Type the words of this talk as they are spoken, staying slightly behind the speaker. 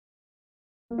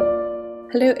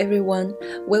Hello everyone,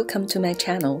 welcome to my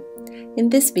channel. In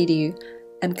this video,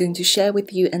 I'm going to share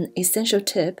with you an essential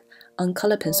tip on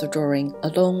color pencil drawing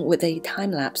along with a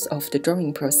time-lapse of the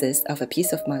drawing process of a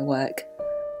piece of my work.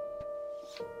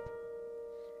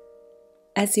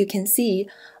 As you can see,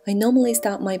 I normally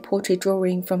start my portrait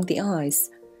drawing from the eyes.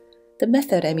 The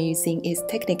method I'm using is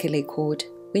technically called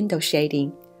window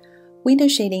shading. Window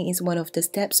shading is one of the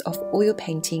steps of oil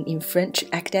painting in French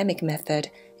academic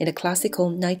method in the classical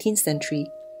 19th century.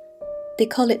 They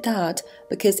call it that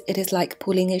because it is like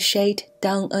pulling a shade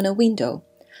down on a window,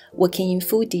 working in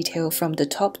full detail from the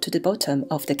top to the bottom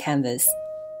of the canvas.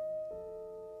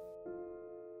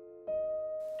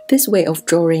 This way of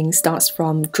drawing starts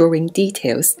from drawing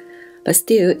details, but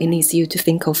still it needs you to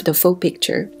think of the full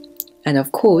picture. And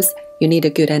of course, you need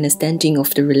a good understanding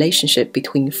of the relationship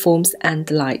between forms and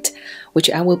light,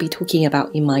 which I will be talking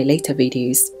about in my later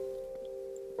videos.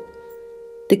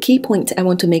 The key point I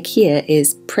want to make here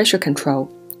is pressure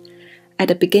control. At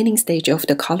the beginning stage of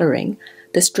the coloring,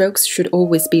 the strokes should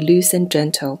always be loose and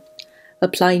gentle.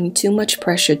 Applying too much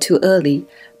pressure too early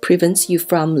prevents you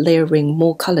from layering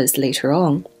more colors later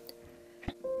on.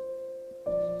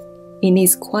 It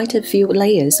needs quite a few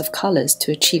layers of colors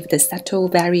to achieve the subtle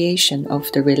variation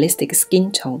of the realistic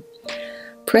skin tone.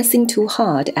 Pressing too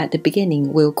hard at the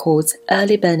beginning will cause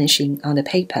early burnishing on the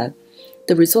paper.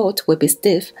 The result will be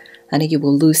stiff and you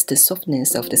will lose the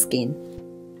softness of the skin.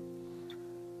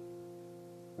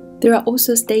 There are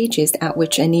also stages at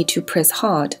which I need to press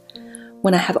hard.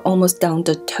 When I have almost done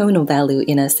the tonal value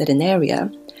in a certain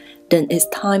area, then it's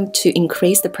time to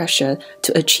increase the pressure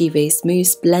to achieve a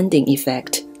smooth blending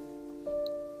effect.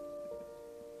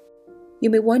 You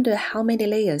may wonder how many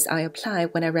layers I apply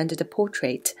when I render the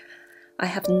portrait. I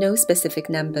have no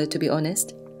specific number, to be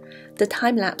honest. The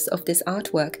time-lapse of this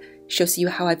artwork shows you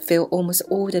how I fill almost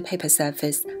all the paper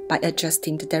surface by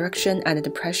adjusting the direction and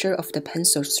the pressure of the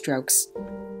pencil strokes.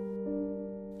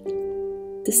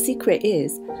 The secret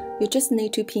is, you just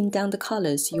need to pin down the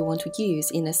colors you want to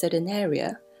use in a certain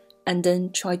area, and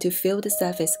then try to fill the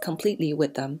surface completely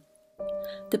with them.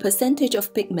 The percentage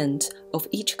of pigment of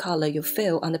each color you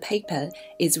fill on the paper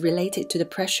is related to the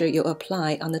pressure you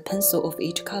apply on the pencil of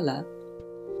each color.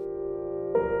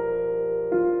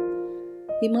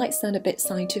 It might sound a bit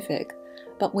scientific,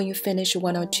 but when you finish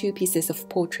one or two pieces of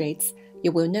portraits,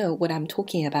 you will know what I'm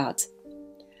talking about.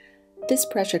 This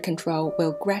pressure control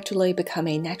will gradually become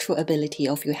a natural ability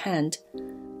of your hand.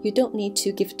 You don't need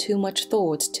to give too much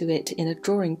thought to it in the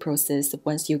drawing process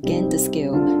once you gain the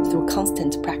skill through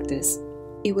constant practice.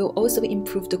 It will also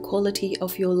improve the quality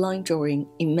of your line drawing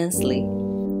immensely.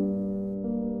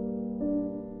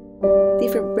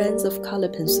 Different brands of color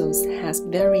pencils has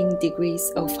varying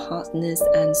degrees of hardness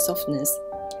and softness.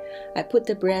 I put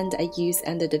the brand I use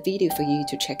under the video for you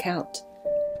to check out.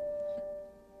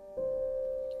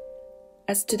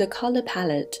 As to the color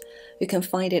palette, you can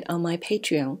find it on my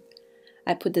Patreon.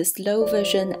 I put the slow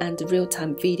version and the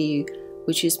real-time video,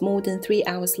 which is more than 3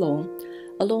 hours long,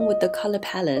 along with the color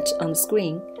palette on the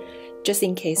screen, just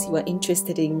in case you are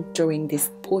interested in drawing this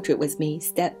portrait with me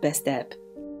step by step.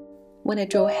 When I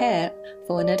draw hair,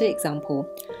 for another example,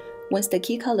 once the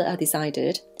key color are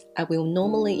decided, I will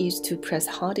normally use to press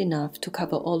hard enough to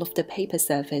cover all of the paper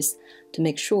surface to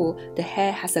make sure the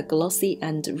hair has a glossy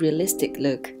and realistic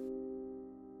look.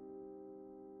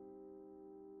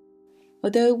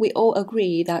 Although we all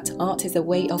agree that art is a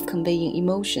way of conveying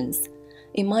emotions,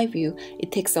 in my view,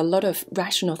 it takes a lot of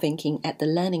rational thinking at the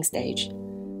learning stage.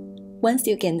 Once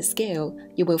you gain the skill,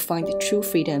 you will find true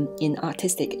freedom in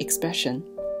artistic expression.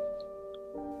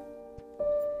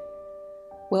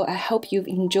 Well, I hope you've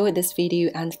enjoyed this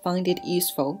video and find it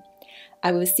useful.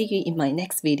 I will see you in my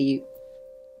next video.